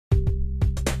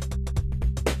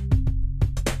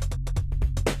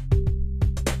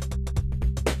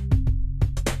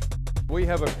We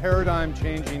have a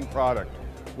paradigm-changing product.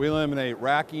 We eliminate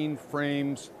racking,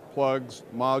 frames, plugs,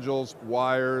 modules,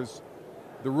 wires,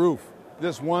 the roof.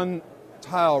 This one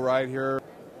tile right here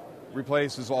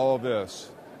replaces all of this.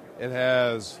 It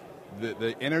has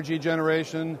the energy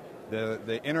generation,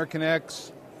 the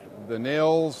interconnects, the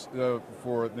nails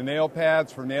for the nail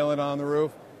pads for nailing on the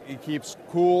roof. It keeps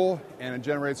cool and it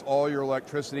generates all your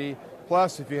electricity.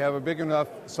 Plus, if you have a big enough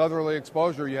southerly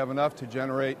exposure, you have enough to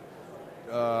generate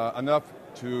enough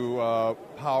to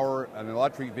power an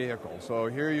electric vehicle. So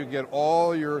here you get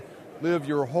live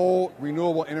your whole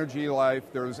renewable energy life.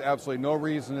 There's absolutely no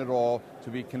reason at all to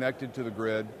be connected to the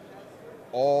grid,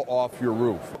 all off your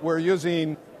roof. We're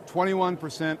using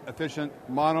 21% efficient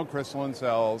monocrystalline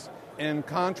cells in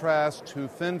contrast to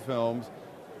thin films.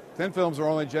 Thin films are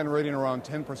only generating around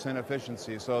 10%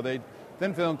 efficiency. So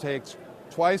thin film takes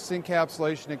twice the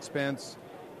encapsulation expense,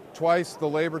 twice the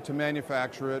labor to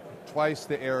manufacture it, twice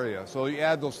the area. So you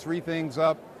add those three things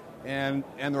up, and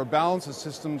their balance of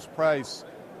systems price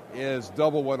is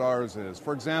double what ours is.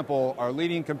 For example, our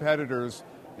leading competitors'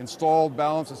 installed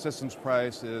balance of systems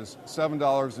price is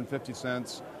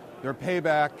 $7.50. Their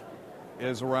payback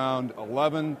is around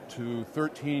 11 to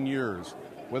 13 years.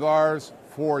 With ours,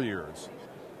 4 years.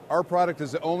 Our product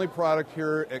is the only product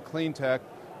here at CleanTech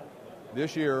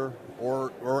this year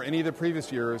or any of the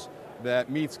previous years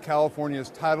that meets California's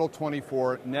Title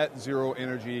 24 Net Zero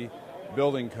Energy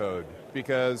Building Code,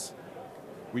 because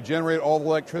we generate all the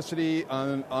electricity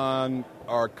on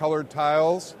our colored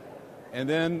tiles, and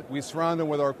then we surround them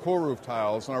with our cool roof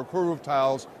tiles, and our cool roof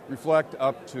tiles reflect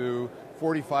up to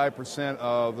 45%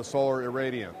 of the solar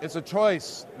irradiance. It's a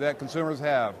choice that consumers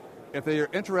have. If they are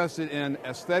interested in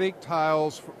aesthetic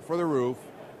tiles for the roof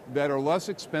that are less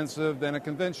expensive than a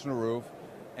conventional roof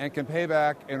and can pay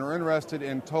back and are interested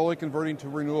in totally converting to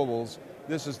renewables,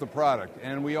 this is the product.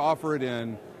 And we offer it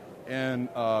in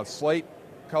slate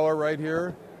color right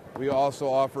here. We also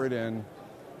offer it in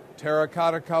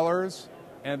terracotta colors,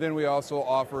 and then we also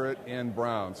offer it in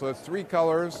brown. So it's 3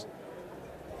 colors.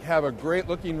 Have a great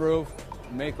looking roof,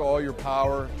 make all your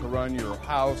power to run your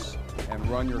house and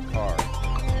run your car.